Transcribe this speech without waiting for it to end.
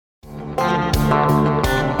All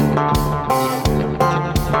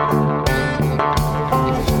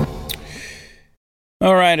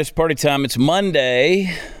right, it's party time. It's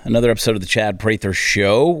Monday, another episode of the Chad Prather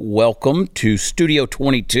Show. Welcome to Studio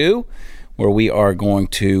 22, where we are going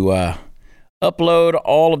to upload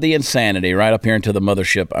all of the insanity right up here into the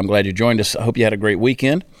mothership. I'm glad you joined us. I hope you had a great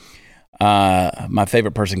weekend. My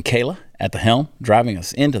favorite person, Kayla, at the helm, driving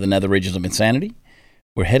us into the nether regions of insanity.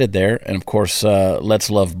 We're headed there. And, of course, let's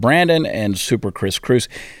love Brandon and Super Chris Cruz.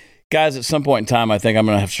 Guys, at some point in time, I think I'm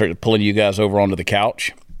going to have to start pulling you guys over onto the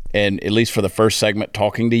couch. And at least for the first segment,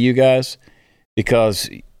 talking to you guys, because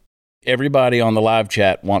everybody on the live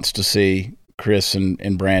chat wants to see Chris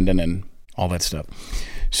and Brandon and all that stuff.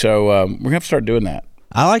 So we're going to have to start doing that.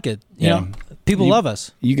 I like it. You know, people love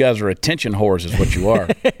us. You guys are attention whores is what you are.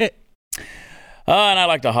 And I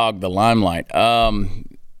like to hog the limelight.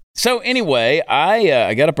 So anyway,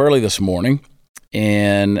 I got up early this morning,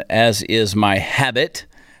 and as is my habit,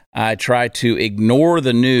 I try to ignore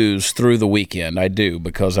the news through the weekend. I do,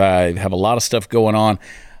 because I have a lot of stuff going on.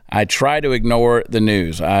 I try to ignore the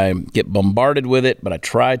news. I get bombarded with it, but I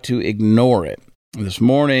try to ignore it. This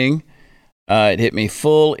morning, it hit me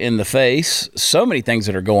full in the face. So many things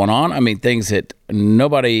that are going on. I mean, things that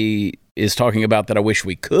nobody is talking about that I wish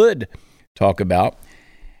we could talk about.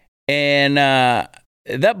 And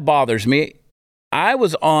that bothers me. I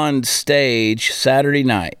was on stage Saturday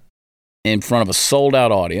night in front of a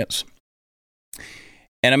sold-out audience,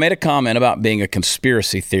 and I made a comment about being a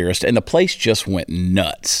conspiracy theorist, and the place just went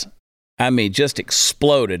nuts. I mean, just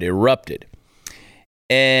exploded, erupted.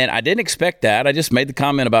 And I didn't expect that. I just made the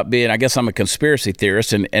comment about being, I guess I'm a conspiracy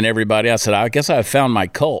theorist, and everybody, I said, I guess I found my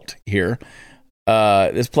cult here.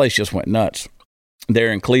 This place just went nuts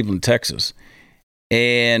there in Cleveland, Texas.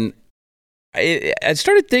 And I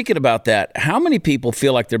started thinking about that. How many people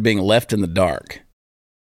feel like they're being left in the dark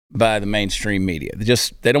by the mainstream media? They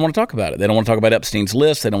don't want to talk about it. They don't want to talk about Epstein's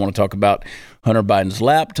list. They don't want to talk about Hunter Biden's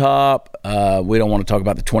laptop. We don't want to talk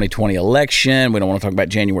about the 2020 election. We don't want to talk about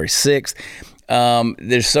January 6th.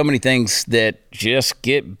 There's so many things that just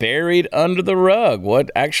get buried under the rug.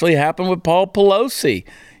 What actually happened with Paul Pelosi?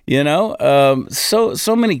 You know,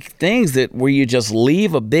 so many things that where you just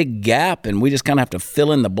leave a big gap, and we just kind of have to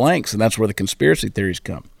fill in the blanks, and that's where the conspiracy theories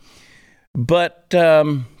come. But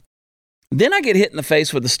then I get hit in the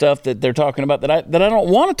face with the stuff that they're talking about that I don't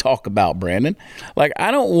want to talk about, Brandon. Like,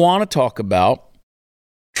 I don't want to talk about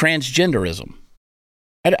transgenderism.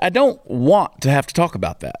 I don't want to have to talk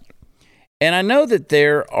about that. And I know that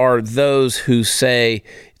there are those who say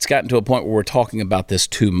it's gotten to a point where we're talking about this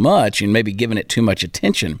too much and maybe giving it too much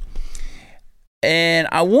attention. And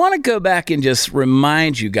I want to go back and just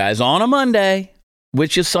remind you guys on a Monday,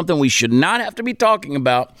 which is something we should not have to be talking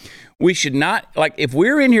about. We should not, like, if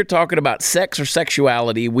we're in here talking about sex or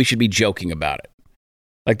sexuality, we should be joking about it.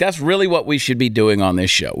 Like, that's really what we should be doing on this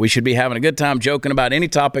show. We should be having a good time joking about any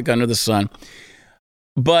topic under the sun.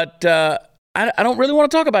 But I don't really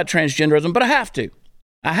want to talk about transgenderism, but I have to.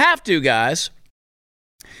 I have to, guys.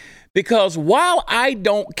 Because while I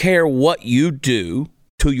don't care what you do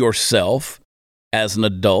to yourself as an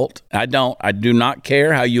adult, I do not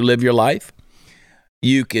care how you live your life.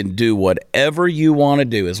 You can do whatever you want to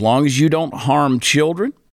do as long as you don't harm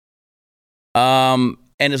children, and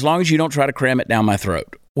as long as you don't try to cram it down my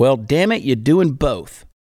throat. Well, damn it, you're doing both,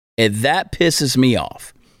 and that pisses me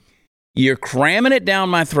off. You're cramming it down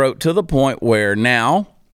my throat to the point where now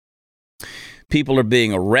people are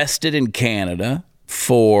being arrested in Canada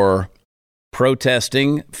for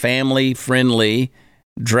protesting family-friendly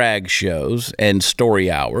drag shows and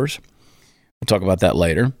story hours. We'll talk about that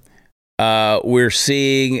later. We're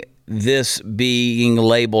seeing this being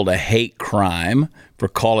labeled a hate crime for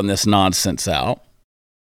calling this nonsense out.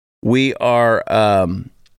 We're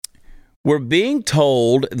being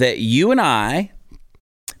told that you and I,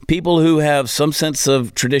 people who have some sense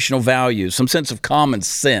of traditional values, some sense of common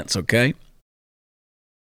sense, okay,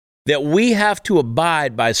 that we have to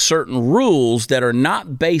abide by certain rules that are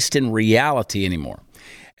not based in reality anymore.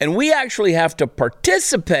 And we actually have to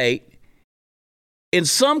participate in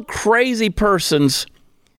some crazy person's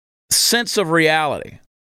sense of reality.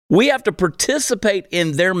 We have to participate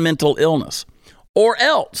in their mental illness, or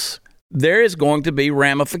else there is going to be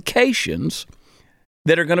ramifications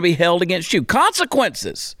that are going to be held against you.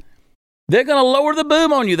 Consequences. They're going to lower the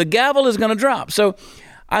boom on you. The gavel is going to drop. So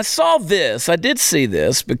I saw this. I did see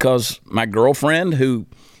this because my girlfriend, who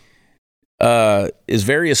is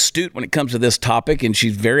very astute when it comes to this topic, and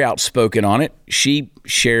she's very outspoken on it, she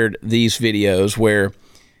shared these videos where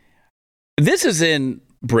this is in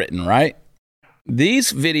Britain, right?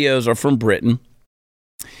 These videos are from Britain.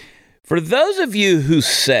 For those of you who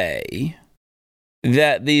say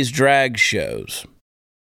that these drag shows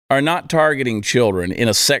are not targeting children in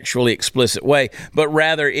a sexually explicit way, but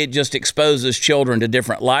rather it just exposes children to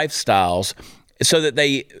different lifestyles so that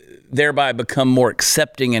they thereby become more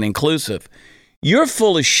accepting and inclusive. You're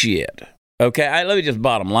full of shit, okay? Let me just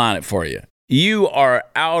bottom line it for you. You are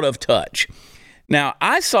out of touch. Now,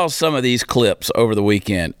 I saw some of these clips over the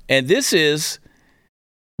weekend, and this is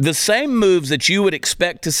the same moves that you would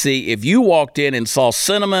expect to see if you walked in and saw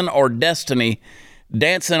Cinnamon or Destiny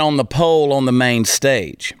dancing on the pole on the main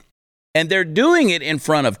stage. And they're doing it in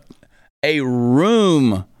front of a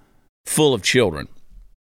room full of children.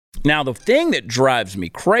 Now, the thing that drives me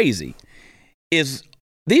crazy is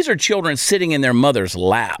these are children sitting in their mother's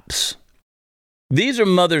laps. These are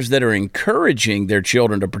mothers that are encouraging their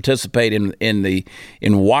children to participate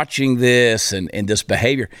in watching this and this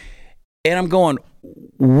behavior. And I'm going,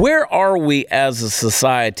 where are we as a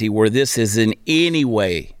society where this is in any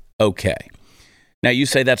way okay? Now, you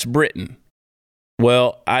say that's Britain.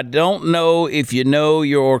 Well, I don't know if you know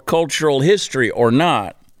your cultural history or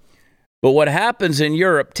not, but what happens in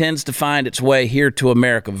Europe tends to find its way here to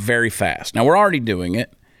America very fast. Now, we're already doing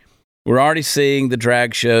it. We're already seeing the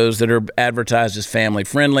drag shows that are advertised as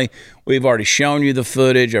family-friendly. We've already shown you the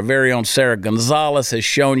footage. Our very own Sarah Gonzalez has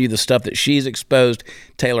shown you the stuff that she's exposed.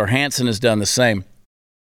 Taylor Hanson has done the same.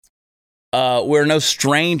 We're no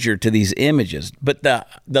stranger to these images, but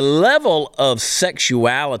the level of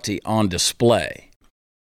sexuality on display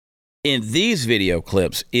in these video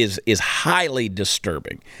clips is highly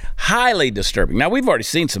disturbing. Highly disturbing. Now, we've already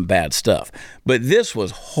seen some bad stuff, but this was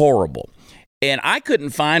horrible. And I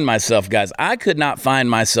couldn't find myself, guys. I could not find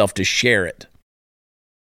myself to share it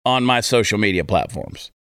on my social media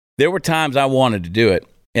platforms. There were times I wanted to do it,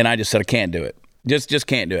 and I just said, I can't do it. Just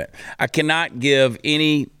can't do it. I cannot give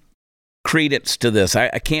any credence to this.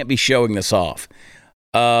 I can't be showing this off.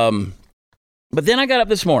 But then I got up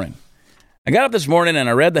this morning. And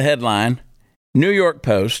I read the headline, New York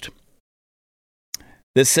Post,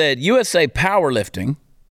 that said, USA Powerlifting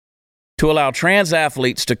to allow trans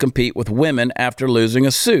athletes to compete with women after losing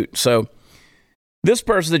a suit. So this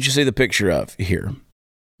person that you see the picture of here,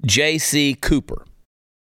 J.C. Cooper,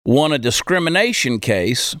 won a discrimination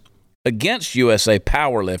case against USA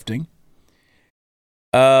Powerlifting.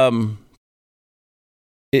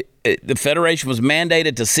 The federation was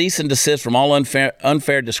mandated to cease and desist from all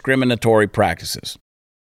unfair discriminatory practices,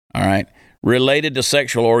 all right, related to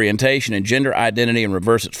sexual orientation and gender identity, and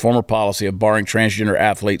reverse its former policy of barring transgender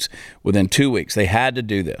athletes within 2 weeks. They had to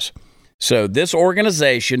do this. So this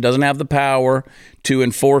organization doesn't have the power to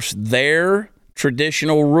enforce their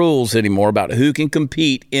traditional rules anymore about who can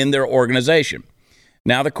compete in their organization.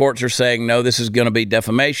 Now the courts are saying, no, this is going to be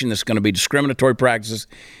defamation. This is going to be discriminatory practices.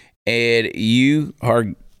 And you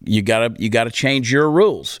got to change your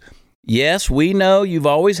rules. Yes, we know you've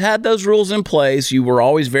always had those rules in place. You were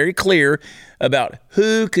always very clear about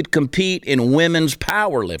who could compete in women's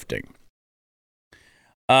powerlifting.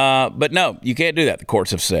 But no, you can't do that, the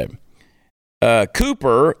courts have said.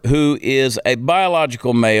 Cooper, who is a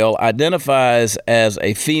biological male, identifies as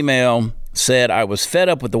a female, said, I was fed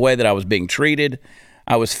up with the way that I was being treated.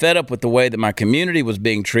 I was fed up with the way that my community was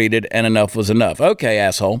being treated, and enough was enough. Okay,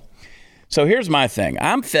 asshole. So here's my thing.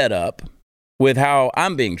 I'm fed up with how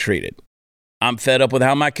I'm being treated. I'm fed up with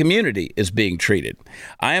how my community is being treated.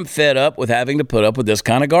 I am fed up with having to put up with this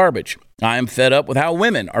kind of garbage. I am fed up with how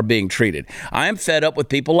women are being treated. I am fed up with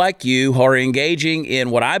people like you who are engaging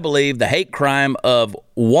in what I believe the hate crime of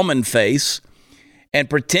woman face and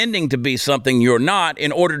pretending to be something you're not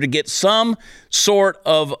in order to get some sort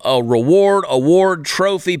of a reward, award,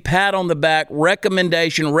 trophy, pat on the back,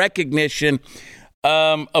 recommendation, recognition,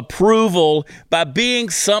 approval by being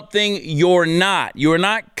something you're not. You're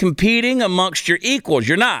not competing amongst your equals.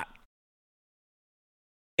 You're not.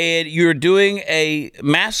 And you're doing a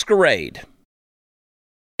masquerade.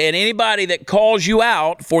 And anybody that calls you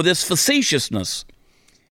out for this facetiousness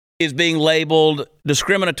is being labeled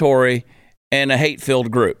discriminatory and a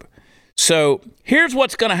hate-filled group. So here's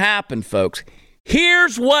what's going to happen, folks.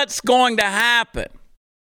 Here's what's going to happen.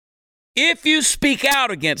 If you speak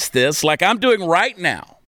out against this, like I'm doing right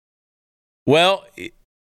now, well,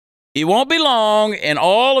 it won't be long, and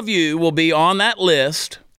all of you will be on that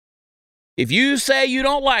list. If you say you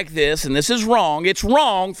don't like this, and this is wrong, it's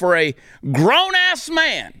wrong for a grown-ass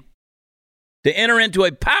man to enter into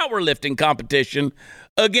a powerlifting competition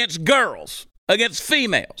against girls, against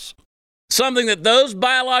females. Something that those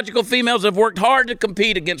biological females have worked hard to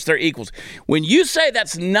compete against their equals. When you say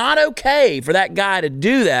that's not okay for that guy to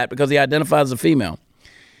do that because he identifies as a female,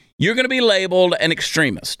 you're going to be labeled an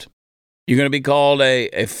extremist. You're going to be called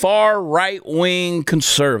a far right-wing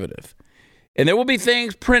conservative. And there will be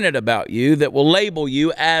things printed about you that will label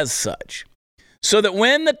you as such. So that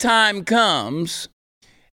when the time comes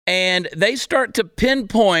and they start to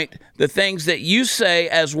pinpoint the things that you say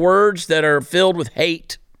as words that are filled with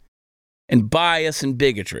hate and bias and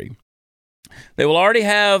bigotry, they will already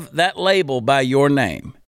have that label by your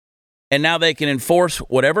name. And now they can enforce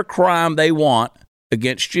whatever crime they want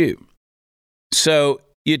against you. So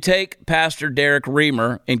you take Pastor Derek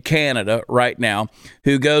Reamer in Canada right now,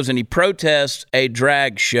 who goes and he protests a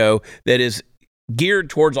drag show that is geared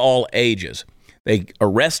towards all ages. They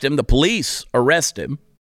arrest him. The police arrest him.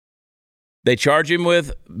 They charge him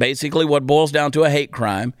with basically what boils down to a hate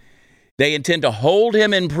crime. They intend to hold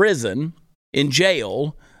him in prison, in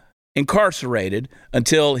jail, incarcerated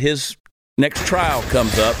until his next trial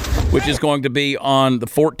comes up, which is going to be on the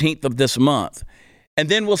 14th of this month. And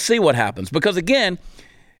then we'll see what happens. Because again,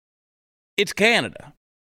 it's Canada.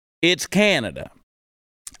 It's Canada.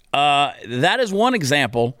 That is one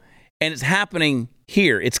example, and it's happening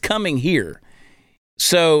here. It's coming here.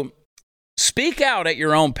 So speak out at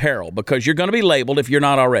your own peril, because you're going to be labeled if you're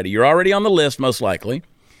not already. You're already on the list, most likely.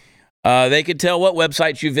 They could tell what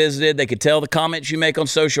websites you visited. They could tell the comments you make on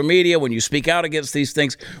social media when you speak out against these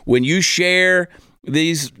things. When you share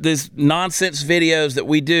these nonsense videos that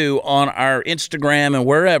we do on our Instagram and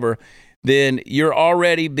wherever, then you're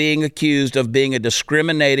already being accused of being a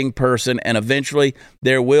discriminating person, and eventually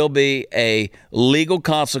there will be a legal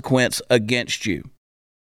consequence against you.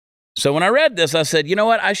 So when I read this, I said, you know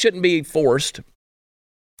what? I shouldn't be forced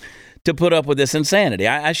to put up with this insanity.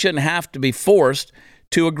 I shouldn't have to be forced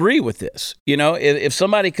to agree with this. You know, if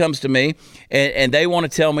somebody comes to me and they want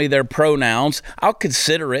to tell me their pronouns, I'll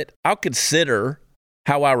consider it. I'll consider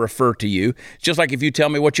how I refer to you. Just like if you tell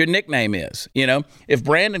me what your nickname is. You know, if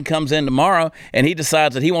Brandon comes in tomorrow and he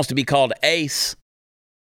decides that he wants to be called Ace,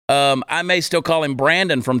 I may still call him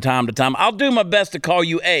Brandon from time to time. I'll do my best to call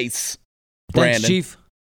you Ace, Brandon. Thanks, Chief.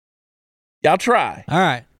 Yeah, I'll try. All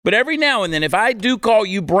right. But every now and then, if I do call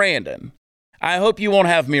you Brandon, I hope you won't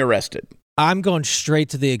have me arrested. I'm going straight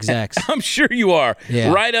to the execs. I'm sure you are.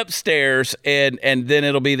 Yeah. Right upstairs, and then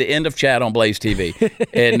it'll be the end of chat on Blaze TV,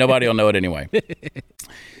 and nobody will know it anyway.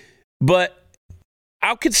 But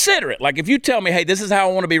I'll consider it. Like if you tell me, hey, this is how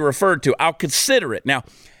I want to be referred to, I'll consider it. Now,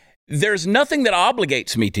 there's nothing that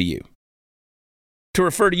obligates me to you to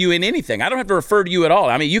refer to you in anything. I don't have to refer to you at all.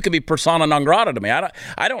 I mean, you can be persona non grata to me. I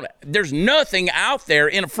don't, there's nothing out there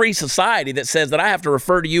in a free society that says that I have to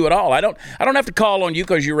refer to you at all. I don't have to call on you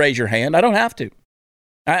because you raise your hand. I don't have to.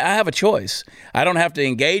 I have a choice. I don't have to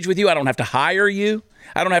engage with you. I don't have to hire you.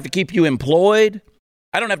 I don't have to keep you employed.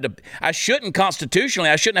 I shouldn't constitutionally,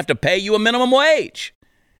 I shouldn't have to pay you a minimum wage.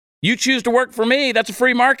 You choose to work for me. That's a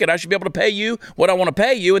free market. I should be able to pay you what I want to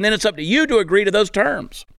pay you. And then it's up to you to agree to those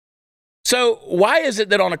terms. So why is it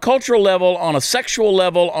that on a cultural level, on a sexual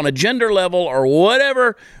level, on a gender level, or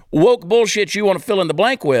whatever woke bullshit you want to fill in the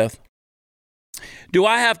blank with, do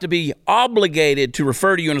I have to be obligated to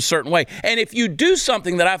refer to you in a certain way? And if you do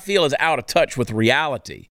something that I feel is out of touch with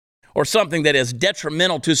reality, or something that is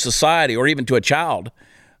detrimental to society or even to a child,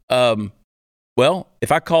 well,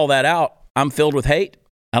 if I call that out, I'm filled with hate?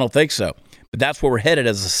 I don't think so. But that's where we're headed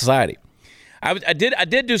as a society. I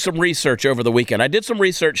did do some research over the weekend. I did some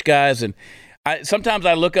research, guys, and sometimes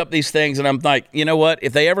I look up these things and I'm like, you know what?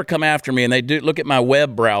 If they ever come after me and they do look at my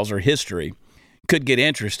web browser history, could get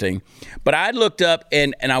interesting. But I looked up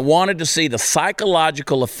and I wanted to see the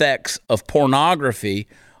psychological effects of pornography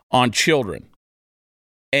on children.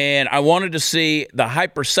 And I wanted to see the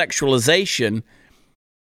hypersexualization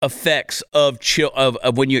effects of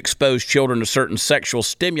when you expose children to certain sexual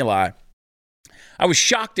stimuli. I was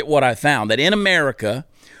shocked at what I found, that in America,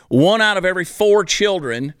 1 out of every 4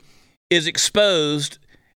 children is exposed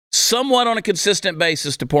somewhat on a consistent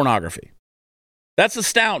basis to pornography. That's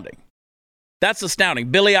astounding. That's astounding.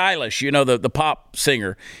 Billie Eilish, you know, the pop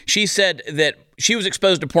singer, she said that she was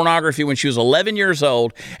exposed to pornography when she was 11 years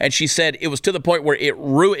old, and she said it was to the point where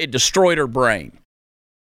it destroyed her brain.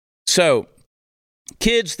 So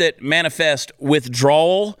kids that manifest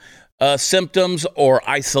withdrawal symptoms or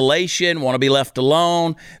isolation, want to be left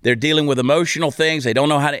alone, they're dealing with emotional things, they don't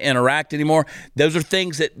know how to interact anymore. Those are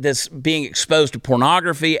things that this being exposed to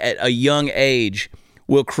pornography at a young age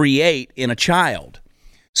will create in a child.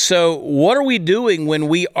 So what are we doing when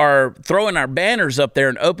we are throwing our banners up there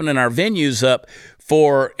and opening our venues up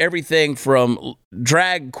for everything from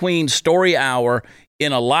drag queen story hour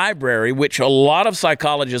in a library, which a lot of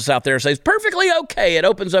psychologists out there say is perfectly okay. It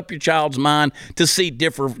opens up your child's mind to see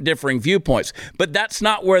differing viewpoints. But that's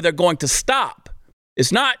not where they're going to stop.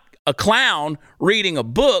 It's not a clown reading a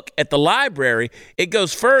book at the library. It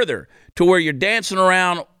goes further to where you're dancing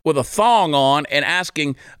around with a thong on and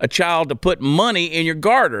asking a child to put money in your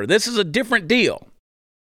garter. This is a different deal.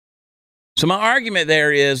 So my argument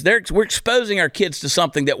there is we're exposing our kids to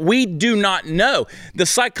something that we do not know. The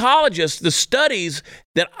psychologists, the studies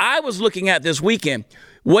that I was looking at this weekend,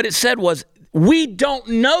 what it said was, we don't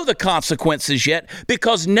know the consequences yet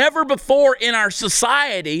because never before in our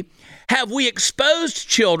society have we exposed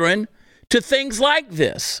children to things like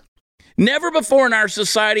this. Never before in our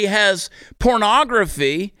society has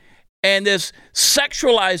pornography and this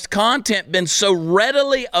sexualized content been so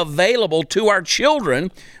readily available to our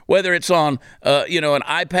children, whether it's on an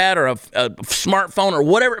iPad or a smartphone or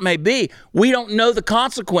whatever it may be. We don't know the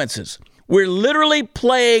consequences. We're literally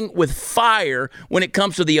playing with fire when it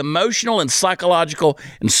comes to the emotional and psychological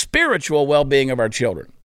and spiritual well-being of our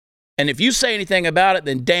children. And if you say anything about it,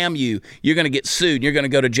 then damn you, you're going to get sued. You're going to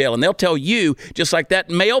go to jail. And they'll tell you, just like that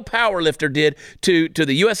male powerlifter did to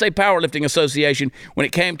the USA Powerlifting Association when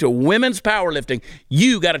it came to women's powerlifting,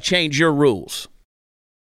 you got to change your rules.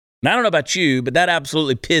 Now, I don't know about you, but that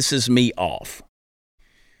absolutely pisses me off.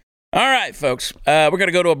 All right, folks, we're going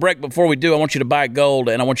to go to a break. Before we do, I want you to buy gold,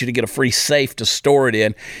 and I want you to get a free safe to store it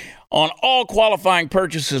in. On all qualifying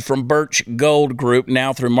purchases from Birch Gold Group,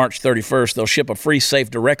 now through March 31st, they'll ship a free safe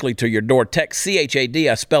directly to your door. Text CHAD,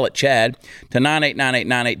 I spell it Chad, to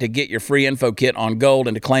 989898 to get your free info kit on gold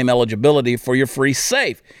and to claim eligibility for your free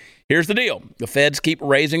safe. Here's the deal. The feds keep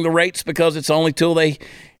raising the rates because it's only tool they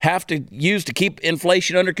have to use to keep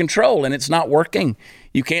inflation under control, and it's not working.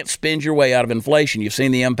 You can't spend your way out of inflation. You've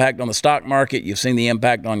seen the impact on the stock market. You've seen the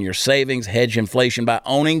impact on your savings. Hedge inflation by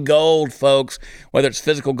owning gold, folks, whether it's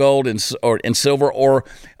physical gold and silver or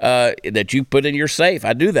that you put in your safe.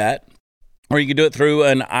 I do that. Or you can do it through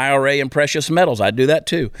an IRA in precious metals. I do that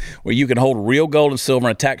too, where you can hold real gold and silver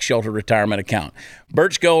in a tax-sheltered retirement account.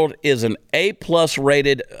 Birch Gold is an A-plus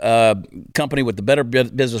rated company with the Better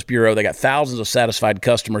Business Bureau. They got thousands of satisfied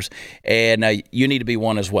customers, and you need to be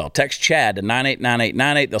one as well. Text Chad to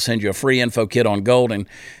 989898. They'll send you a free info kit on gold. And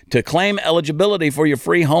to claim eligibility for your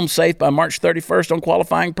free home safe by March 31st on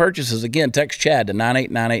qualifying purchases, again, text Chad to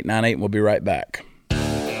 989898, and we'll be right back.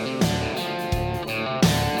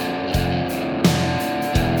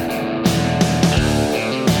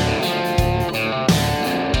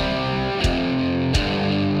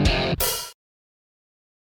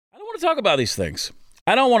 Talk about these things.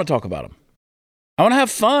 I don't want to talk about them. I want to have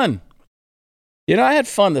fun. You know, I had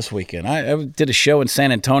fun this weekend. I did a show in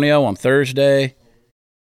San Antonio on Thursday,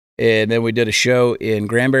 and then we did a show in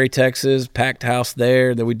Granbury, Texas, packed house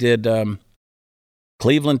there. Then we did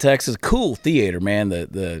Cleveland, Texas. Cool theater, man.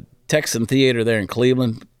 The Texan theater there in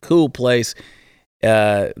Cleveland, cool place. They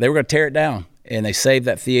were going to tear it down, and they saved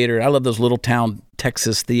that theater. I love those little town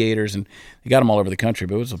Texas theaters, and they got them all over the country,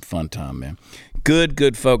 but it was a fun time, man.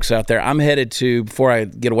 Good folks out there. I'm headed to, before I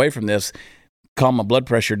get away from this, calm my blood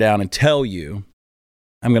pressure down and tell you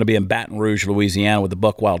I'm going to be in Baton Rouge, Louisiana with the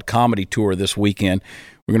Buck Wild Comedy Tour this weekend.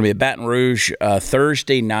 We're going to be at Baton Rouge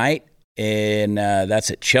Thursday night, and that's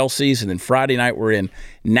at Chelsea's. And then Friday night we're in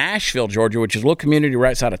Nashville, Georgia, which is a little community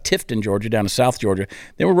right outside of Tifton, Georgia, down in South Georgia.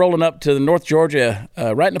 Then we're rolling up to the North Georgia,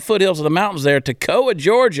 right in the foothills of the mountains there, Toccoa,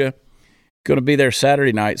 Georgia. Going to be there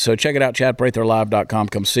Saturday night. So check it out, ChadPratherLive.com.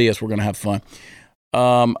 Come see us. We're going to have fun.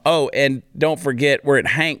 And don't forget, we're at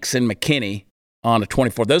Hanks in McKinney on the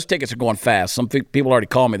 24th. Those tickets are going fast. Some people already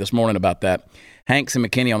called me this morning about that. Hanks in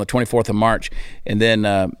McKinney on the 24th of March. And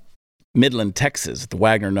then Midland, Texas at the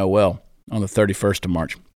Wagner Noel on the 31st of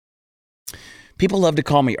March. People love to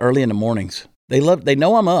call me early in the mornings. They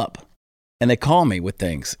know I'm up, and they call me with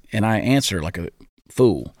things, and I answer like a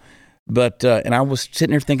fool. But and I was sitting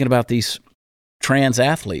there thinking about these trans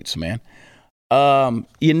athletes, man.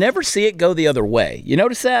 You never see it go the other way. You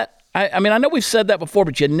notice that? I mean, I know we've said that before,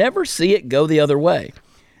 but you never see it go the other way.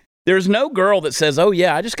 There's no girl that says, oh,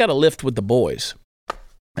 yeah, I just got to lift with the boys.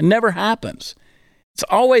 It never happens. It's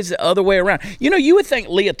always the other way around. You know, you would think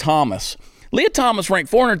Leah Thomas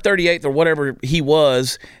ranked 438th or whatever he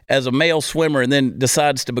was as a male swimmer, and then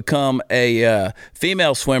decides to become a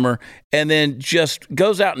female swimmer, and then just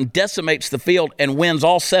goes out and decimates the field and wins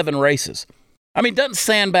all 7 races. I mean, doesn't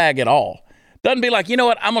sandbag at all. Doesn't be like, you know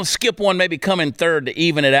what, I'm going to skip one, maybe come in third to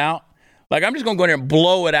even it out. Like, I'm just going to go in there and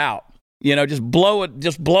blow it out. You know, just blow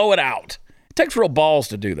it out. It takes real balls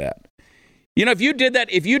to do that. You know, if you did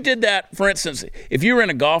that, for instance, if you were in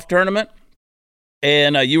a golf tournament,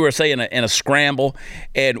 and you were, say, in a scramble,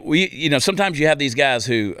 and sometimes you have these guys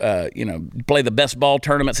who, play the best ball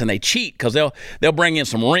tournaments, and they cheat because they'll bring in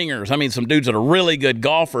some ringers. I mean, some dudes that are really good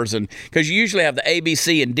golfers, and because you usually have the A, B,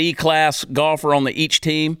 C, and D class golfer on each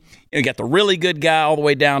team. You got the really good guy all the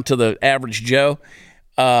way down to the average Joe.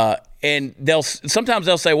 and sometimes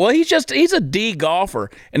they'll say, well, he's a D golfer,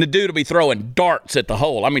 and the dude will be throwing darts at the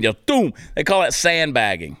hole. I mean, just boom. They call that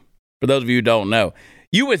sandbagging, for those of you who don't know.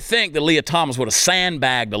 You would think that Leah Thomas would have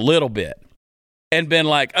sandbagged a little bit and been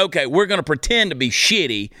like, okay, we're going to pretend to be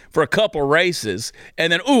shitty for a couple races,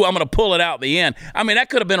 and then, I'm going to pull it out at the end. I mean, that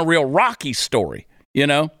could have been a real Rocky story,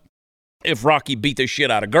 if Rocky beat the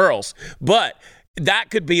shit out of girls. But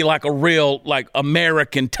that could be like a real, like,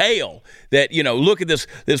 American tale that, look at this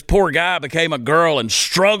poor guy became a girl and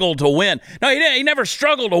struggled to win. No, he didn't. He never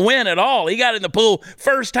struggled to win at all. He got in the pool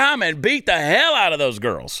first time and beat the hell out of those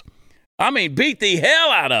girls. I mean, beat the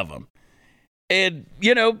hell out of them. And,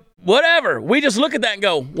 whatever. We just look at that and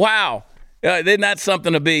go, wow, then that's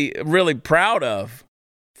something to be really proud of,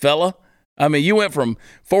 fella. I mean, you went from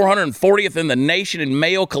 440th in the nation in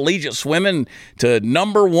male collegiate swimming to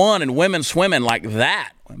number 1 in women's swimming like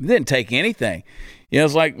that. It didn't take anything.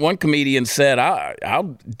 It's like one comedian said,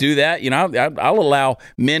 I'll do that. I'll allow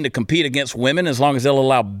men to compete against women as long as they'll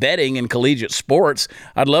allow betting in collegiate sports.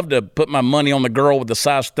 I'd love to put my money on the girl with the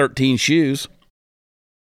size 13 shoes.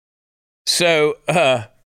 So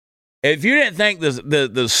if you didn't think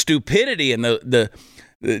the stupidity and the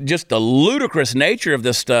just the ludicrous nature of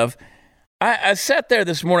this stuff, I sat there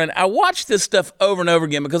this morning. I watched this stuff over and over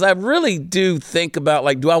again because I really do think about,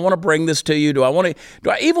 like, do I want to bring this to you? Do I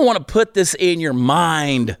even want to put this in your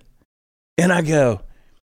mind? And I go,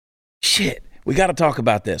 shit, we got to talk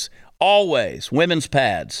about this. Always women's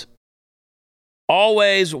pads.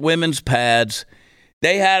 Always women's pads.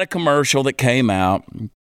 They had a commercial that came out,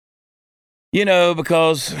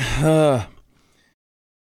 because, all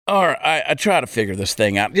right, I try to figure this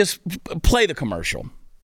thing out. Just play the commercial.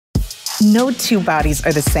 No two bodies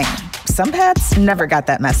are the same. Some pads never got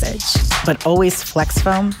that message, but Always Flex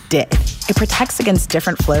Foam did. It protects against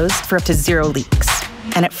different flows for up to 0 leaks,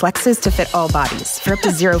 and it flexes to fit all bodies for up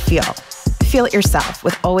to 0 feel. Feel it yourself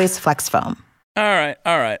with Always Flex Foam. All right.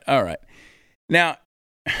 Now,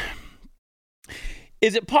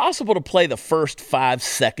 is it possible to play the first 5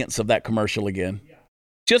 seconds of that commercial again? Yeah.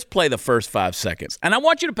 Just play the first 5 seconds. And I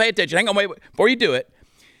want you to pay attention. Hang on, wait, before you do it.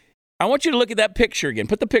 I want you to look at that picture again.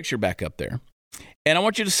 Put the picture back up there. And I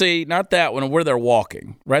want you to see, not that one, where they're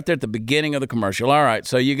walking, right there at the beginning of the commercial. All right,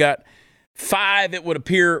 so you got 5, it would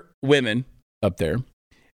appear, women up there,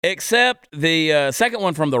 except the second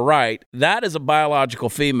one from the right. That is a biological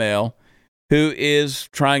female who is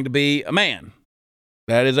trying to be a man.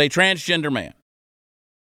 That is a transgender man.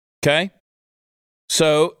 Okay?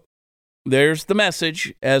 So there's the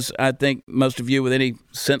message, as I think most of you with any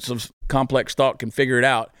sense of complex thought can figure it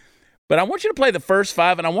out. But I want you to play the first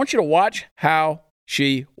 5, and I want you to watch how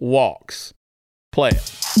she walks. Play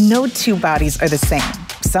it. No two bodies are the same.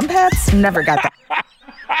 Some pads never got that.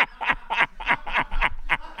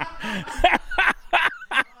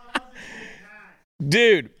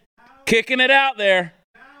 Dude, kicking it out there.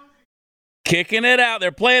 Kicking it out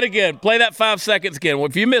there. Play it again. Play that 5 seconds again. Well,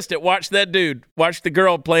 if you missed it, watch that dude. Watch the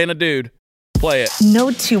girl playing a dude. Play it.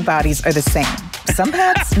 No two bodies are the same. Some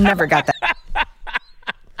pads never got that.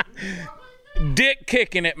 Dick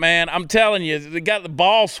kicking it, man. I'm telling you, they got the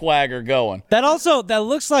ball swagger going. That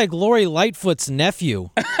looks like Lori Lightfoot's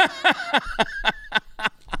nephew.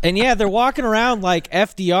 And yeah, they're walking around like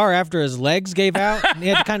FDR after his legs gave out, and he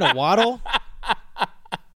had to kind of waddle.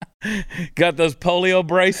 Got those polio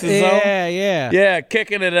braces on? Yeah,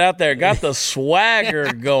 kicking it out there. Got the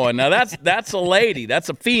swagger going. Now, that's a lady. That's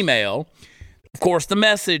a female. Of course, the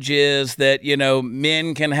message is that,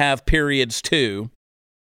 men can have periods too.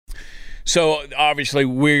 So obviously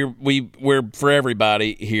we're for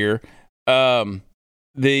everybody here. Always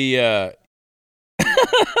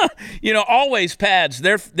pads.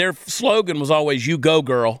 Their slogan was always "You go,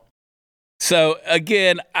 girl." So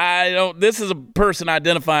again, this is a person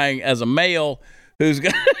identifying as a male who's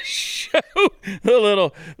going to show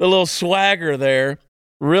the little swagger there,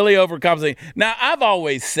 really overcompensating. Now, I've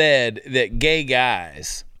always said that gay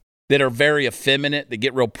guys that are very effeminate, that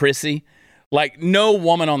get real prissy, like no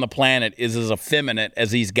woman on the planet is as effeminate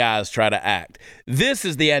as these guys try to act. This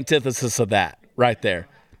is the antithesis of that right there.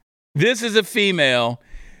 This is a female.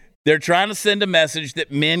 They're trying to send a message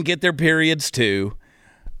that men get their periods too.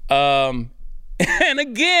 And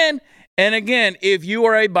again, if you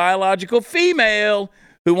are a biological female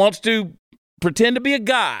who wants to pretend to be a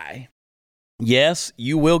guy, yes,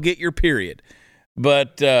 you will get your period.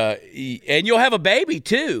 But, and you'll have a baby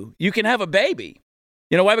too. You can have a baby.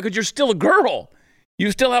 You know why? Because you're still a girl.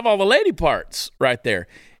 You still have all the lady parts right there.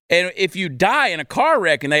 And if you die in a car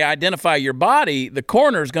wreck and they identify your body, the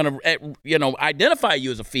coroner is going to, identify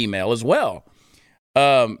you as a female as well.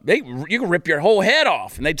 You could rip your whole head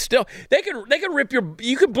off, and they could rip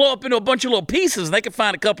you could blow up into a bunch of little pieces, and they could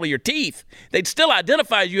find a couple of your teeth. They'd still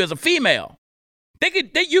identify you as a female.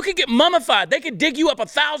 You could get mummified. They could dig you up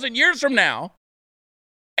 1,000 years from now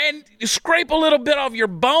and scrape a little bit of your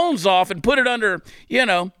bones off and put it under,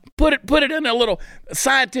 put it in a little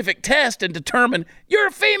scientific test and determine you're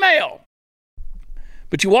a female.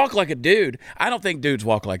 But you walk like a dude. I don't think dudes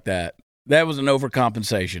walk like that. That was an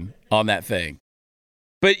overcompensation on that thing.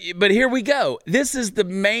 But here we go. This is the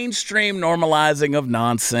mainstream normalizing of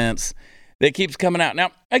nonsense that keeps coming out.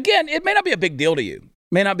 Now, again, it may not be a big deal to you. It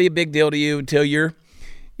may not be a big deal to you until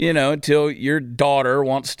your daughter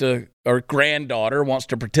wants to, or granddaughter wants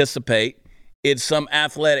to participate in some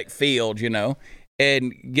athletic field,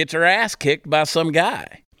 and gets her ass kicked by some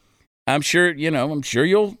guy. I'm sure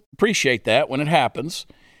you'll appreciate that when it happens.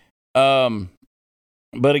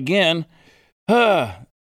 But again,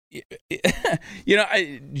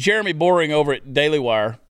 Jeremy Boring over at Daily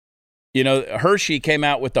Wire, Hershey came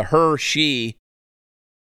out with the her-she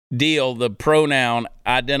deal, the pronoun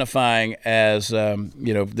identifying as,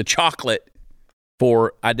 the chocolate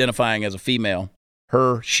for identifying as a female,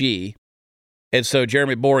 her, she. And so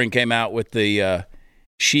Jeremy Boring came out with the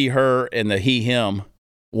she, her, and the he, him.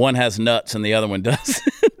 One has nuts and the other one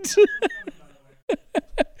doesn't.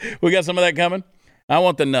 We got some of that coming? I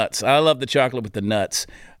want the nuts. I love the chocolate with the nuts.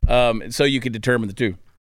 So you can determine the two.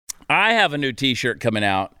 I have a new T-shirt coming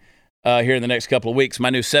out here in the next couple of weeks. My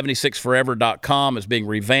new 76forever.com is being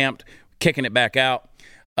revamped, kicking it back out.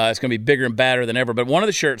 It's going to be bigger and badder than ever. But one of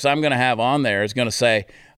the shirts I'm going to have on there is going to say,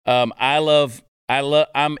 I love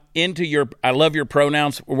your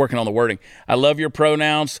pronouns. We're working on the wording. I love your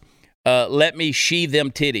pronouns. Let me she them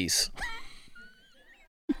titties.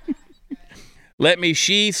 Let me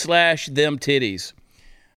she/them titties.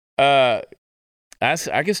 I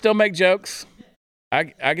can still make jokes. I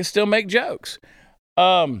can still make jokes.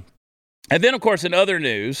 And then, of course, in other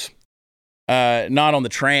news, not on the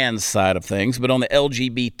trans side of things, but on the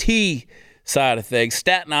LGBT side of things,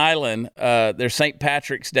 Staten Island, their St.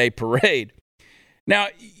 Patrick's Day parade. Now,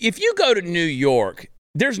 if you go to New York,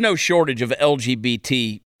 there's no shortage of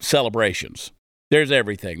LGBT celebrations. There's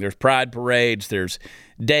everything. There's pride parades, there's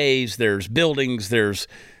days, there's buildings, there's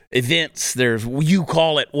events, there's, you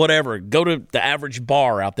call it whatever. Go to the average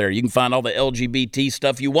bar out there. You can find all the LGBT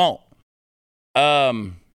stuff you want.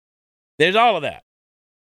 There's all of that.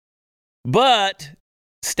 But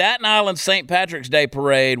Staten Island St. Patrick's Day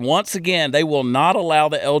parade, once again, they will not allow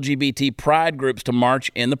the LGBT pride groups to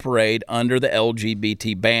march in the parade under the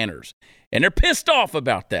LGBT banners. And they're pissed off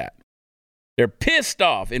about that. They're pissed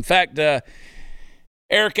off. In fact,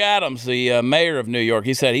 Eric Adams, the mayor of New York,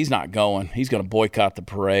 he said he's not going. He's going to boycott the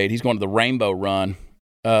parade. He's going to the Rainbow Run.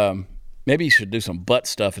 Maybe he should do some butt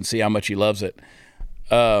stuff and see how much he loves it.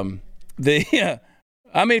 If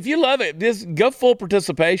you love it, just go full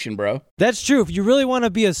participation, bro. That's true. If you really want to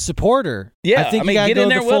be a supporter, yeah, I think you gotta get in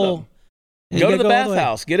there with them. Go to the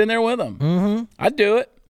bathhouse. Get in there with them. Mm-hmm. I'd do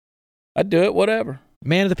it. Whatever.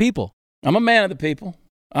 Man of the people. I'm a man of the people.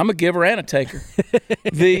 I'm a giver and a taker.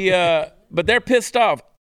 But they're pissed off.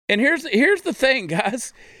 And here's the thing,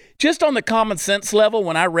 guys. Just on the common sense level,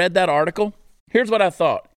 when I read that article, here's what I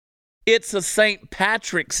thought. It's a St.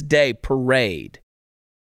 Patrick's Day parade.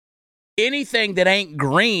 Anything that ain't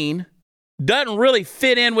green doesn't really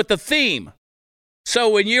fit in with the theme. So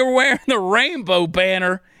when you're wearing the rainbow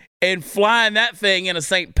banner and flying that thing in a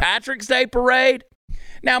St. Patrick's Day parade,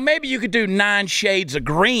 now maybe you could do 9 shades of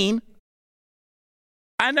green.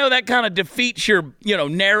 I know that kind of defeats your,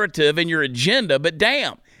 narrative and your agenda, but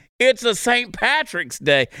damn, it's a St. Patrick's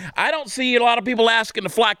Day. I don't see a lot of people asking to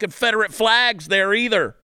fly Confederate flags there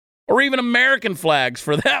either, or even American flags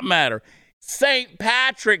for that matter. St.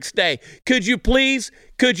 Patrick's Day. Could you please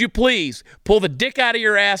pull the dick out of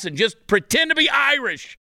your ass and just pretend to be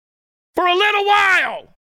Irish for a little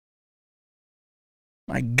while?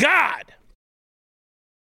 My God.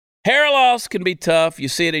 Hair loss can be tough. You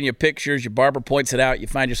see it in your pictures. Your barber points it out. You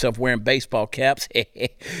find yourself wearing baseball caps.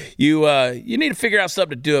 You need to figure out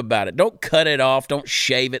something to do about it. Don't cut it off. Don't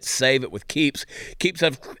shave it. Save it with Keeps. Keeps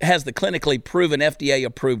has the clinically proven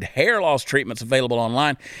FDA-approved hair loss treatments available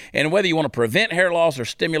online. And whether you want to prevent hair loss or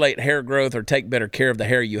stimulate hair growth or take better care of the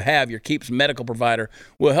hair you have, your Keeps medical provider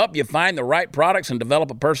will help you find the right products and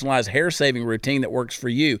develop a personalized hair-saving routine that works for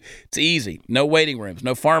you. It's easy. No waiting rooms.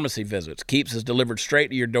 No pharmacy visits. Keeps is delivered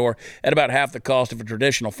straight to your door at about half the cost of a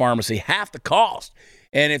traditional pharmacy. Half the cost.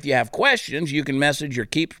 And if you have questions, you can message your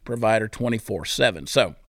Keeps provider 24/7.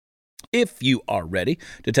 So If you are ready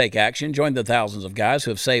to take action, join the thousands of guys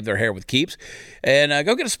who have saved their hair with Keeps. And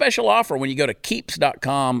go get a special offer when you go to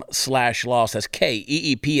keeps.com/loss. That's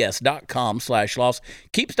KEEPS.com/loss.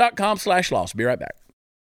 Keeps.com/loss. Be right back.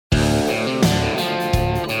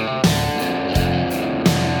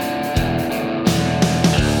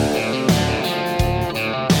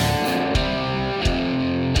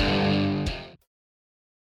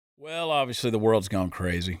 Well, obviously the world's gone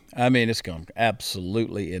crazy. I mean, it's gone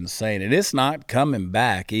absolutely insane. And it's not coming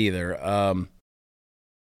back either.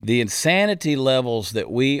 The insanity levels that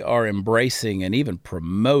we are embracing and even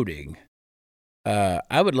promoting,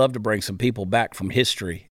 I would love to bring some people back from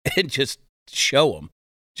history and just show them.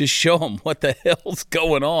 Just show them what the hell's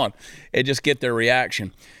going on and just get their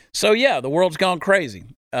reaction. So, yeah, the world's gone crazy.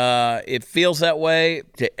 It feels that way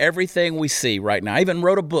to everything we see right now. I even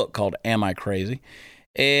wrote a book called Am I Crazy?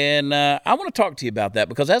 And I want to talk to you about that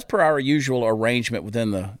because as per our usual arrangement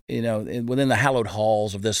within the hallowed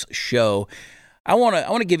halls of this show, I want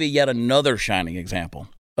to give you yet another shining example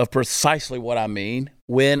of precisely what I mean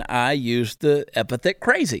when I use the epithet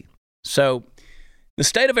crazy. So the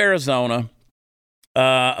state of Arizona,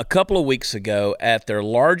 a couple of weeks ago at their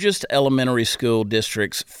largest elementary school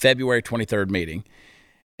district's February 23rd meeting,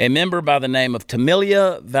 a member by the name of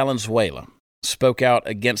Tamilia Valenzuela spoke out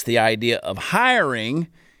against the idea of hiring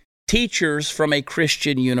teachers from a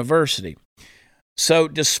Christian university. So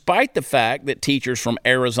despite the fact that teachers from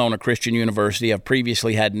Arizona Christian University have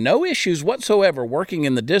previously had no issues whatsoever working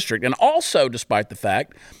in the district, and also despite the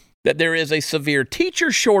fact that there is a severe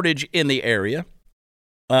teacher shortage in the area,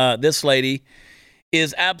 this lady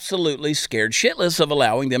is absolutely scared shitless of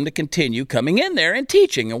allowing them to continue coming in there and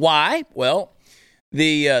teaching. And why? Well,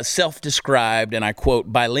 the self-described, and I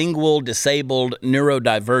quote, bilingual, disabled,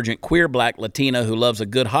 neurodivergent, queer black Latina who loves a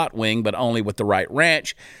good hot wing but only with the right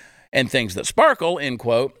ranch and things that sparkle, end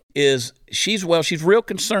quote, she's real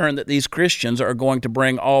concerned that these Christians are going to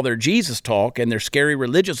bring all their Jesus talk and their scary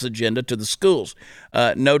religious agenda to the schools.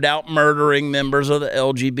 No doubt murdering members of the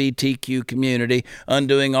LGBTQ community,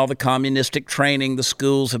 undoing all the communistic training the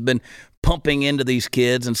schools have been pumping into these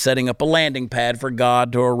kids and setting up a landing pad for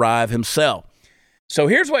God to arrive himself. So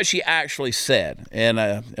here's what she actually said. And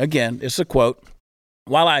again, it's a quote.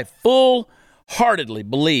 While I full-heartedly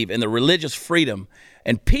believe in the religious freedom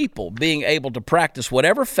and people being able to practice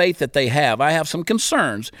whatever faith that they have, I have some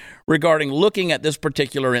concerns regarding looking at this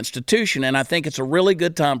particular institution, and I think it's a really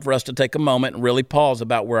good time for us to take a moment and really pause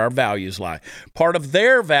about where our values lie. Part of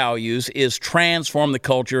their values is transform the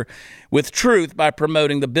culture with truth by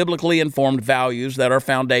promoting the biblically informed values that are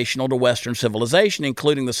foundational to Western civilization,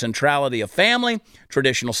 including the centrality of family,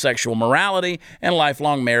 traditional sexual morality, and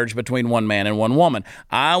lifelong marriage between one man and one woman.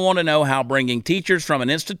 I want to know how bringing teachers from an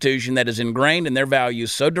institution that is ingrained in their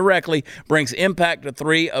values so directly brings impact to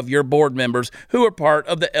 3 of your board members who are part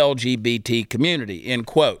of the LGBT community, end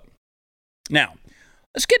quote. Now,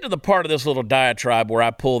 let's get to the part of this little diatribe where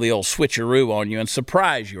I pull the old switcheroo on you and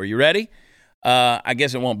surprise you. Are you ready? I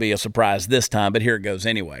guess it won't be a surprise this time, but here it goes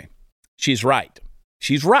anyway. She's right.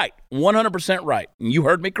 She's right. 100% right. And you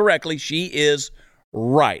heard me correctly. She is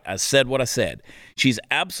right. I said what I said. She's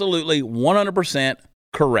absolutely 100%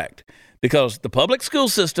 correct. Because the public school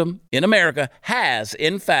system in America has,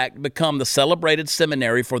 in fact, become the celebrated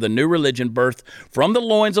seminary for the new religion birthed from the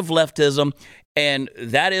loins of leftism, and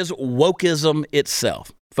that is wokeism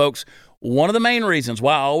itself. Folks, one of the main reasons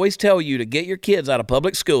why I always tell you to get your kids out of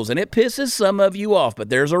public schools, and it pisses some of you off,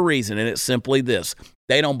 but there's a reason, and it's simply this.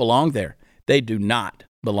 They don't belong there. They do not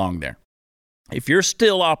belong there. If you're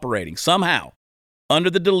still operating somehow under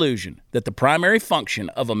the delusion that the primary function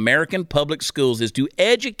of American public schools is to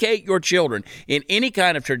educate your children in any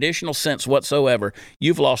kind of traditional sense whatsoever,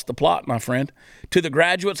 you've lost the plot, my friend. To the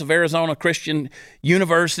graduates of Arizona Christian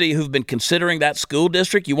University who've been considering that school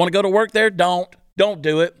district, you want to go to work there? Don't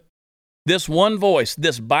do it. This one voice,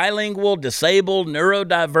 this bilingual, disabled,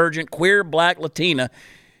 neurodivergent, queer, black Latina,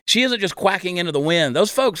 she isn't just quacking into the wind.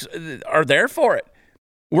 Those folks are there for it.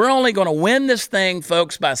 We're only going to win this thing,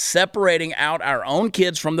 folks, by separating out our own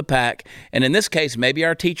kids from the pack, and in this case, maybe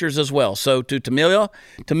our teachers as well. So to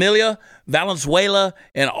Tamilia Valenzuela,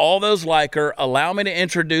 and all those like her, allow me to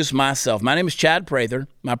introduce myself. My name is Chad Prather.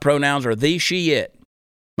 My pronouns are thee, she, it.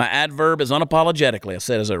 My adverb is unapologetically. I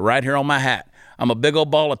said it right here on my hat. I'm a big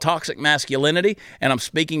old ball of toxic masculinity, and I'm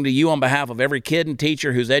speaking to you on behalf of every kid and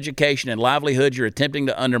teacher whose education and livelihood you're attempting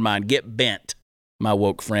to undermine. Get bent, my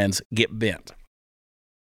woke friends. Get bent.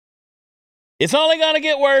 It's only going to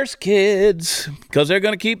get worse, kids, because they're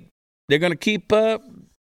going to keep,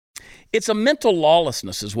 it's a mental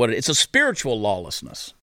lawlessness is what it is. It's a spiritual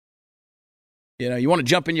lawlessness. You want to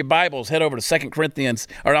jump in your Bibles, head over to Second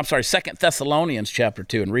Thessalonians chapter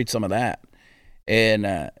 2 and read some of that.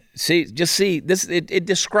 And see this. It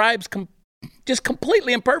describes just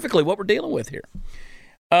completely and perfectly what we're dealing with here.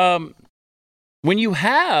 When you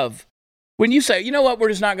say, you know what, we're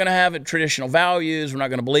just not going to have traditional values, we're not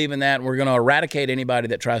going to believe in that, and we're going to eradicate anybody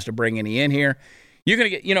that tries to bring any in here, you're going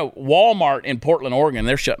to get, Walmart in Portland, Oregon,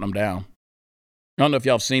 they're shutting them down. I don't know if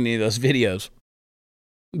y'all have seen any of those videos,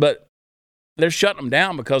 but they're shutting them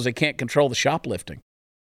down because they can't control the shoplifting.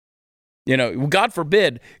 God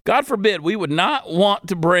forbid, we would not want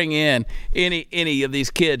to bring in any of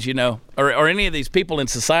these kids, or any of these people in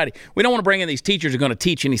society. We don't want to bring in these teachers who are going to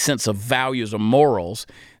teach any sense of values or morals.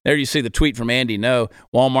 There you see the tweet from Andy No.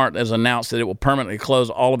 Walmart has announced that it will permanently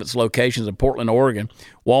close all of its locations in Portland, Oregon.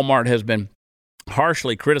 Walmart has been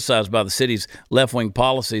harshly criticized by the city's left-wing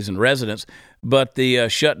policies and residents, but the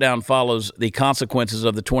shutdown follows the consequences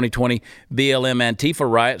of the 2020 BLM Antifa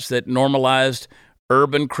riots that normalized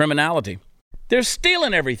urban criminality. They're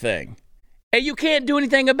stealing everything, and you can't do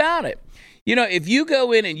anything about it. If you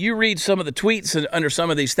go in and you read some of the tweets under some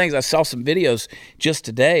of these things, I saw some videos just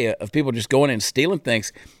today of people just going in and stealing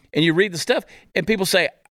things, and you read the stuff, and people say,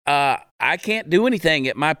 I can't do anything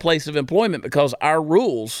at my place of employment because our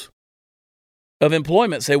rules of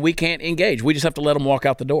employment say we can't engage. We just have to let them walk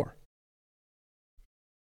out the door.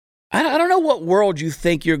 I don't know what world you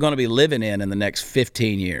think you're going to be living in the next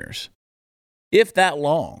 15 years, if that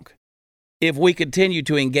long, if we continue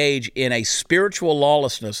to engage in a spiritual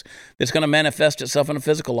lawlessness that's going to manifest itself in a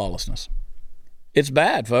physical lawlessness. It's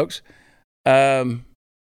bad, folks. One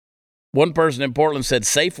person in Portland said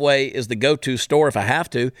Safeway is the go-to store if I have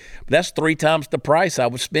to, but that's 3 times the price I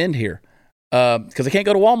would spend here because I can't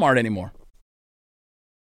go to Walmart anymore.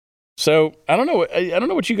 So I don't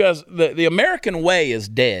know what you guys. The American way is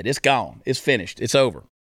dead. It's gone. It's finished. It's over.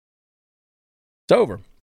 It's over.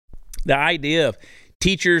 The idea of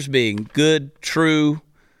teachers being good, true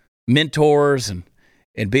mentors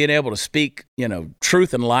and being able to speak,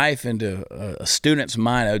 truth and life into a student's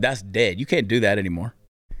mind, that's dead. You can't do that anymore.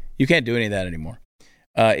 You can't do any of that anymore.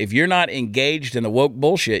 If you're not engaged in the woke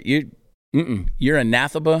bullshit, you're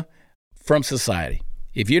anathema from society.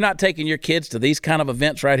 If you're not taking your kids to these kind of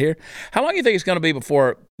events right here, how long do you think it's going to be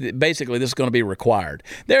before basically this is going to be required?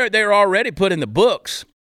 They're already put in the books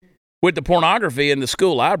with the pornography in the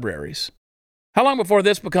school libraries. How long before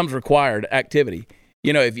this becomes required activity?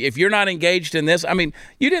 If you're not engaged in this,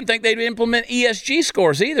 you didn't think they'd implement ESG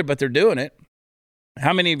scores either, but they're doing it.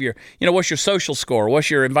 How many of your, what's your social score? What's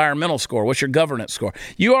your environmental score? What's your governance score?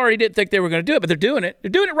 You already didn't think they were going to do it, but they're doing it.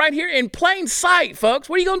 They're doing it right here in plain sight, folks.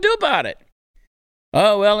 What are you going to do about it?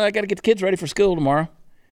 Oh, well, I got to get the kids ready for school tomorrow.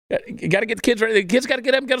 You got to get the kids ready. The kids got to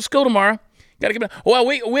get up and go to school tomorrow. Got to get. Well,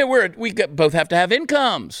 we both have to have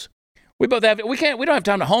incomes. We don't have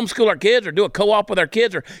time to homeschool our kids or do a co-op with our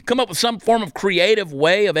kids or come up with some form of creative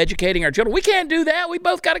way of educating our children. We can't do that. We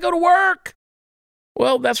both got to go to work.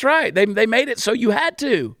 Well, that's right. They made it so you had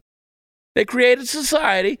to. They created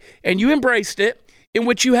society and you embraced it in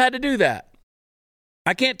which you had to do that.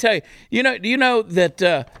 I can't tell you. Do you know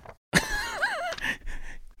that?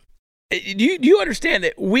 Do you understand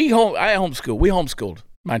that we homeschooled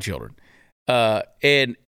my children,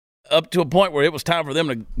 and up to a point where it was time for them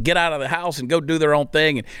to get out of the house and go do their own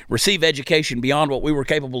thing and receive education beyond what we were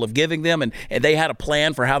capable of giving them, and they had a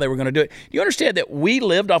plan for how they were going to do it. Do you understand that we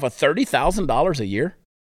lived off of $30,000 a year?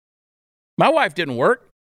 My wife didn't work.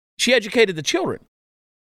 She educated the children.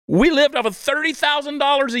 We lived off of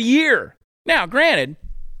 $30,000 a year. Now, granted,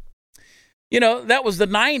 that was the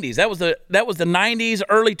 90s. That was the 90s,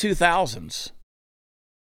 early 2000s.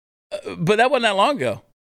 But that wasn't that long ago.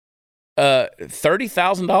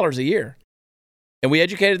 $30,000 a year. And we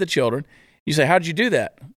educated the children. You say, how'd you do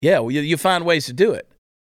that? Yeah, well, you find ways to do it.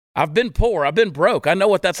 I've been poor. I've been broke. I know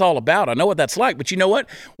what that's all about. I know what that's like. But you know what?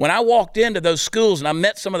 When I walked into those schools and I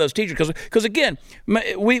met some of those teachers, because again,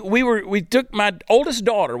 we took my oldest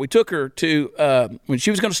daughter. We took her to when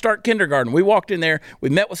she was going to start kindergarten. We walked in there. We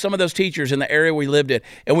met with some of those teachers in the area we lived in,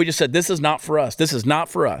 and we just said, "This is not for us. This is not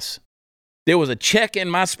for us." There was a check in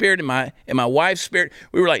my spirit, in my wife's spirit.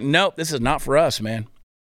 We were like, "Nope, this is not for us, man.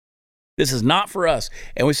 This is not for us."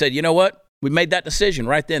 And we said, "You know what? We made that decision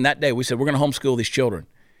right then, that day. We said, we're going to homeschool these children."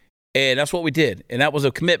 And that's what we did. And that was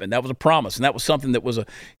a commitment. That was a promise. And that was something that was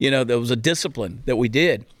there was a discipline that we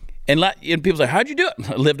did. And people say, how'd you do it?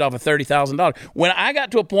 I lived off of $30,000. When I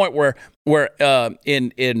got to a point where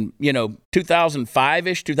in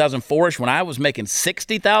 2005-ish, 2004-ish, when I was making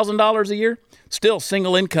 $60,000 a year, still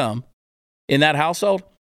single income in that household,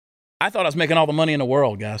 I thought I was making all the money in the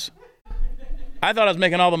world, guys. I thought I was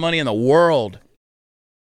making all the money in the world.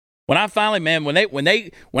 When I finally, man, when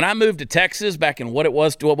I moved to Texas back in what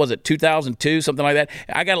was it, 2002, something like that,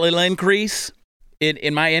 I got a little increase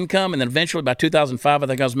in my income, and then eventually by 2005, I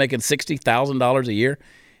think I was making $60,000 a year.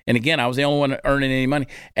 And again, I was the only one earning any money.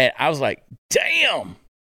 And I was like, damn,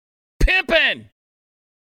 pimping.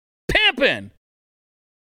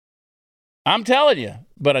 I'm telling you,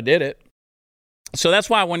 but I did it. So that's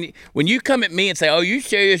why when you come at me and say, oh, you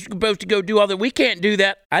say you're supposed to go do all that, we can't do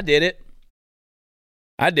that. I did it.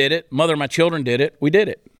 Mother of my children did it. We did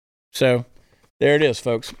it. So there it is,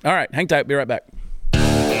 folks. All right, hang tight. Be right back.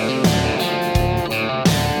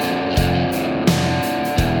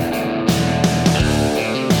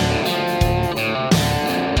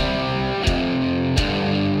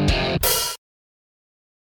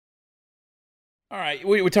 All right,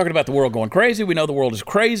 we're talking about the world going crazy. We know the world is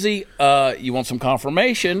crazy. You want some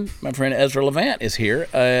confirmation? My friend Ezra Levant is here,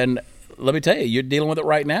 and let me tell you, you're dealing with it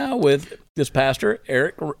right now with this pastor,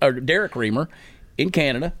 Derek Reamer, in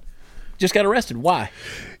Canada. Just got arrested. Why?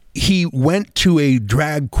 He went to a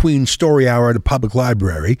drag queen story hour at a public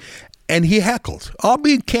library, and he heckled. I'll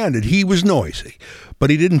be candid, he was noisy, but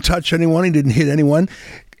he didn't touch anyone. He didn't hit anyone.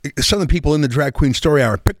 Some of the people in the drag queen story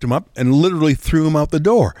hour picked him up and literally threw him out the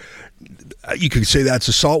door. You could say that's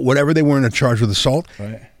assault, whatever. They weren't charged with assault.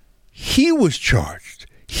 Right. He was charged.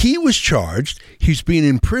 He's been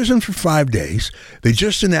in prison for 5 days. They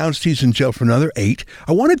just announced he's in jail for another 8.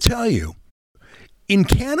 I want to tell you, in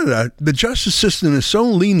Canada, the justice system is so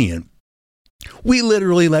lenient. We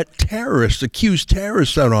literally let accused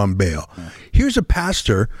terrorists out on bail. Yeah. Here's a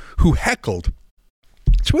pastor who heckled.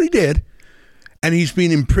 That's what he did. And he's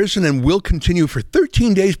been in prison and will continue for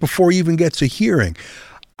 13 days before he even gets a hearing.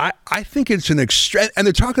 I think it's an extra, and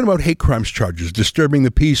they're talking about hate crimes charges, disturbing the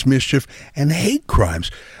peace, mischief, and hate crimes.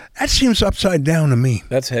 That seems upside down to me.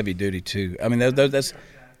 That's heavy duty too. I mean, those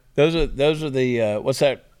are the what's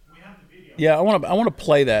that? Yeah, I want to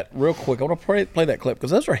play that real quick. I want to play that clip because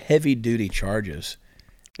those are heavy duty charges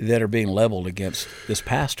that are being leveled against this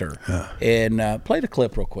pastor. And play the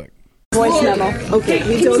clip real quick. Voice memo. Okay,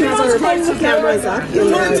 we don't have our cameras up.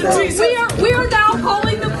 We are now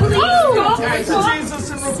calling the police.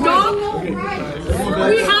 Stop.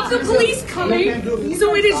 We have the police coming,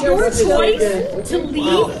 so it is your choice to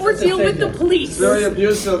leave or deal with the police. Very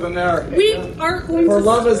abusive in there. We are going For to...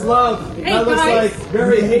 love is love. Hey, that looks guys. like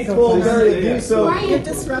very hateful, very abusive. You're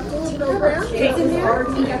disrupting the program. Kids in there.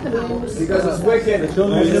 Because it's wicked. The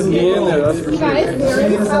children shouldn't be in there. That's for sure.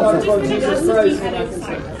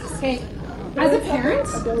 Okay. As a parent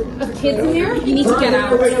of kids in there, you need to get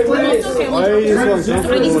out. Why are you so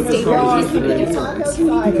I need to stay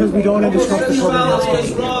here. Because we don't want to disrupt the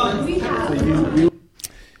program.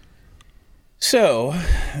 So,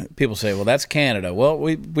 people say, well, that's Canada. Well,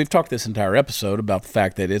 we've talked this entire episode about the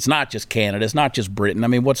fact that it's not just Canada, it's not just Britain. I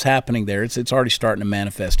mean, what's happening there, it's already starting to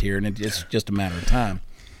manifest here, and it's just a matter of time.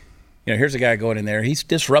 You know, here's a guy going in there. He's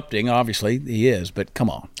disrupting, obviously, he is, but come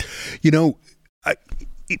on. You know,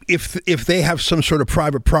 if they have some sort of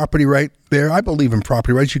private property right there, I believe in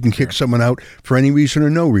property rights. You can kick someone out for any reason or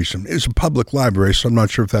no reason. It's a public library, so I'm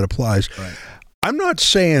not sure if that applies. Right. I'm not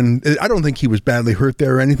saying, I don't think he was badly hurt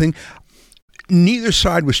there or anything. Neither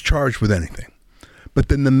side was charged with anything. But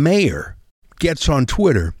then the mayor gets on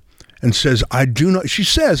Twitter and says, I do not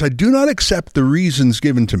accept the reasons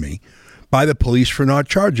given to me by the police for not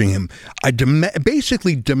charging him.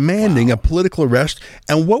 Basically demanding a political arrest.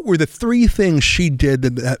 And what were the 3 things she did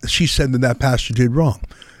that she said that pastor did wrong?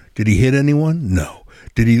 Did he hit anyone? No.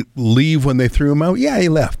 Did he leave when they threw him out? Yeah, he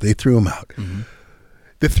left. They threw him out. Mm-hmm.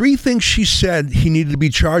 The 3 things she said he needed to be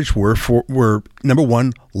charged were number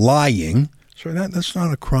 1, lying. So that's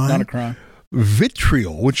not a crime. Not a crime.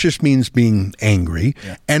 Vitriol, which just means being angry,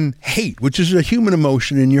 and hate, which is a human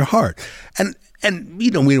emotion in your heart. And we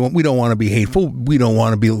don't want to be hateful. We don't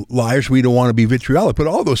want to be liars. We don't want to be vitriolic. But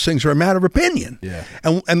all those things are a matter of opinion. Yeah.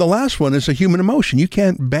 And the last one is a human emotion. You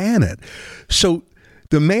can't ban it. So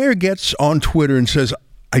the mayor gets on Twitter and says,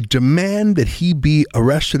 I demand that he be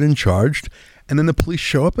arrested and charged. And then the police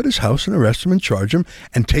show up at his house and arrest him and charge him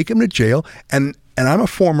and take him to jail. And I'm a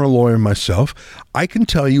former lawyer myself. I can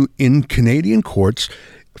tell you in Canadian courts,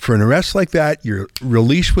 for an arrest like that, you're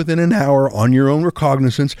released within an hour on your own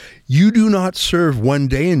recognizance. You do not serve 1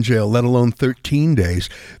 day in jail, let alone 13 days.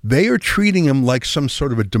 They are treating him like some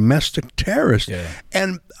sort of a domestic terrorist. Yeah.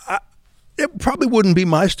 And it probably wouldn't be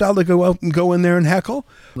my style to go out and go in there and heckle.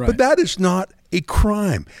 Right. But that is not a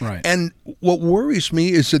crime. Right. And what worries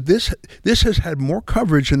me is that this has had more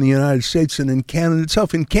coverage in the United States than in Canada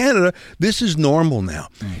itself. In Canada, this is normal now.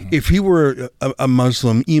 Mm-hmm. If he were a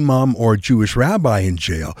Muslim imam or a Jewish rabbi in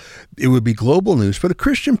jail, it would be global news. But a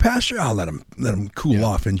Christian pastor, I'll let him cool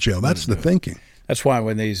off in jail. That's the thinking. That's why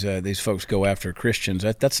when these folks go after Christians,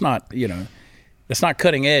 that's not, that's not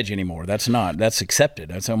cutting edge anymore. That's accepted.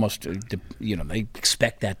 That's almost, they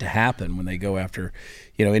expect that to happen when they go after,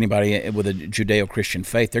 anybody with a Judeo-Christian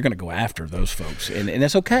faith. They're going to go after those folks, and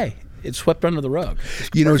that's okay. It's swept under the rug.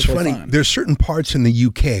 It's funny. Fine. There's certain parts in the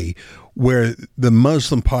UK where the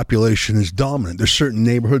Muslim population is dominant. There's certain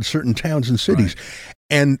neighborhoods, certain towns and cities,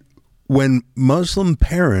 and when Muslim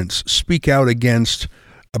parents speak out against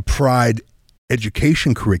a pride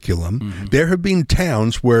education curriculum, there have been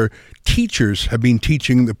towns where teachers have been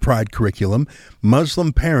teaching the pride curriculum.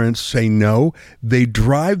 Muslim parents say no. They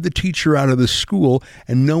drive the teacher out of the school,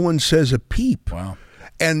 and no one says a peep. Wow.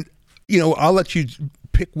 And, I'll let you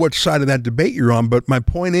pick what side of that debate you're on, but my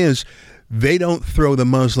point is, they don't throw the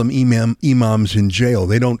Muslim imams in jail.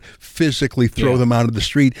 They don't physically throw them out of the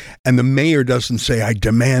street, and the mayor doesn't say, I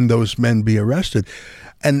demand those men be arrested.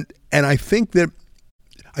 And I think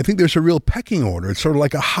there's a real pecking order. It's sort of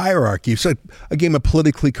like a hierarchy. It's like a game of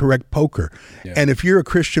politically correct poker. Yeah. And if you're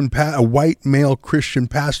a white male Christian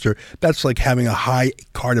pastor, that's like having a high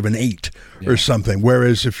card of an 8 or something.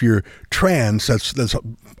 Whereas if you're trans, that's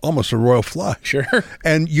almost a royal flush. Sure.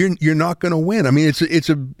 And you're not going to win. I mean, it's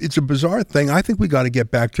a bizarre thing. I think we got to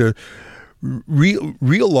get back to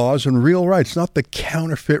real laws and real rights, not the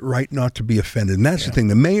counterfeit right not to be offended. And that's the thing.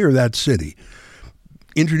 The mayor of that city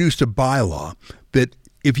introduced a bylaw that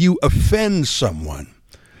if you offend someone,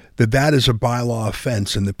 that is a bylaw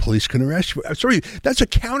offense and the police can arrest you. Sorry, that's a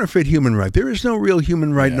counterfeit human right. There is no real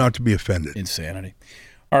human right not to be offended. Insanity.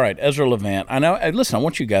 All right, Ezra Levant. I know. Listen, I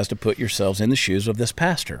want you guys to put yourselves in the shoes of this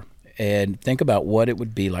pastor and think about what it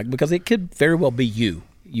would be like, because it could very well be you.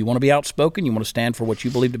 You want to be outspoken. You want to stand for what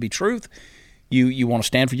you believe to be truth. You want to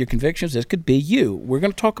stand for your convictions. This could be you. We're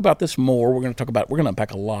going to talk about this more. We're going to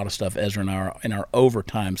unpack a lot of stuff, Ezra, in our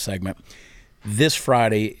overtime segment this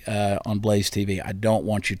Friday on Blaze TV. I don't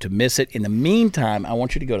want you to miss it. In the meantime, I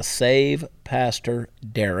want you to go to Save Pastor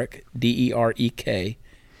Derek, DEREK,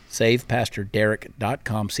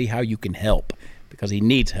 SavePastorDerek.com. See how you can help, because he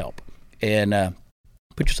needs help. And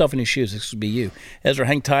put yourself in his shoes. This would be you. Ezra,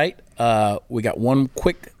 hang tight. We got one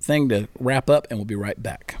quick thing to wrap up, and we'll be right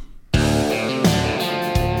back.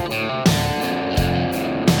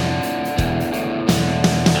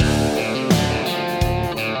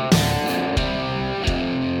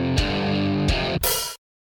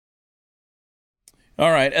 All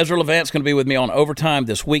right, Ezra Levant's going to be with me on Overtime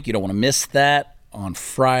this week. You don't want to miss that. On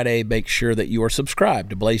Friday, make sure that you are subscribed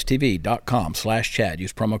to blazetv.com/Chad.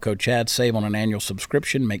 Use promo code Chad. Save on an annual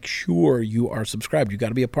subscription. Make sure you are subscribed. You got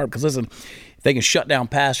to be a part, because listen, if they can shut down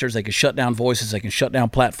pastors, they can shut down voices, they can shut down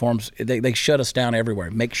platforms. They shut us down everywhere.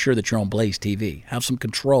 Make sure that you're on Blaze TV. Have some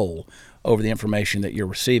control over the information that you're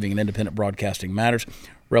receiving, and independent broadcasting matters.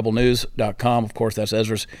 Rebelnews.com, of course, that's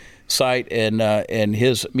Ezra's site and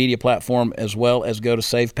his media platform, as well as go to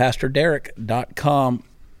SavePastorDerek.com.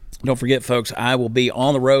 Don't forget, folks, I will be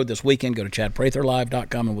on the road this weekend. Go to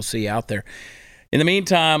ChadPratherLive.com, and we'll see you out there. In the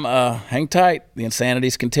meantime, hang tight. The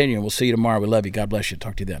insanity's continuing. We'll see you tomorrow. We love you. God bless you.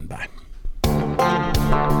 Talk to you then. Bye.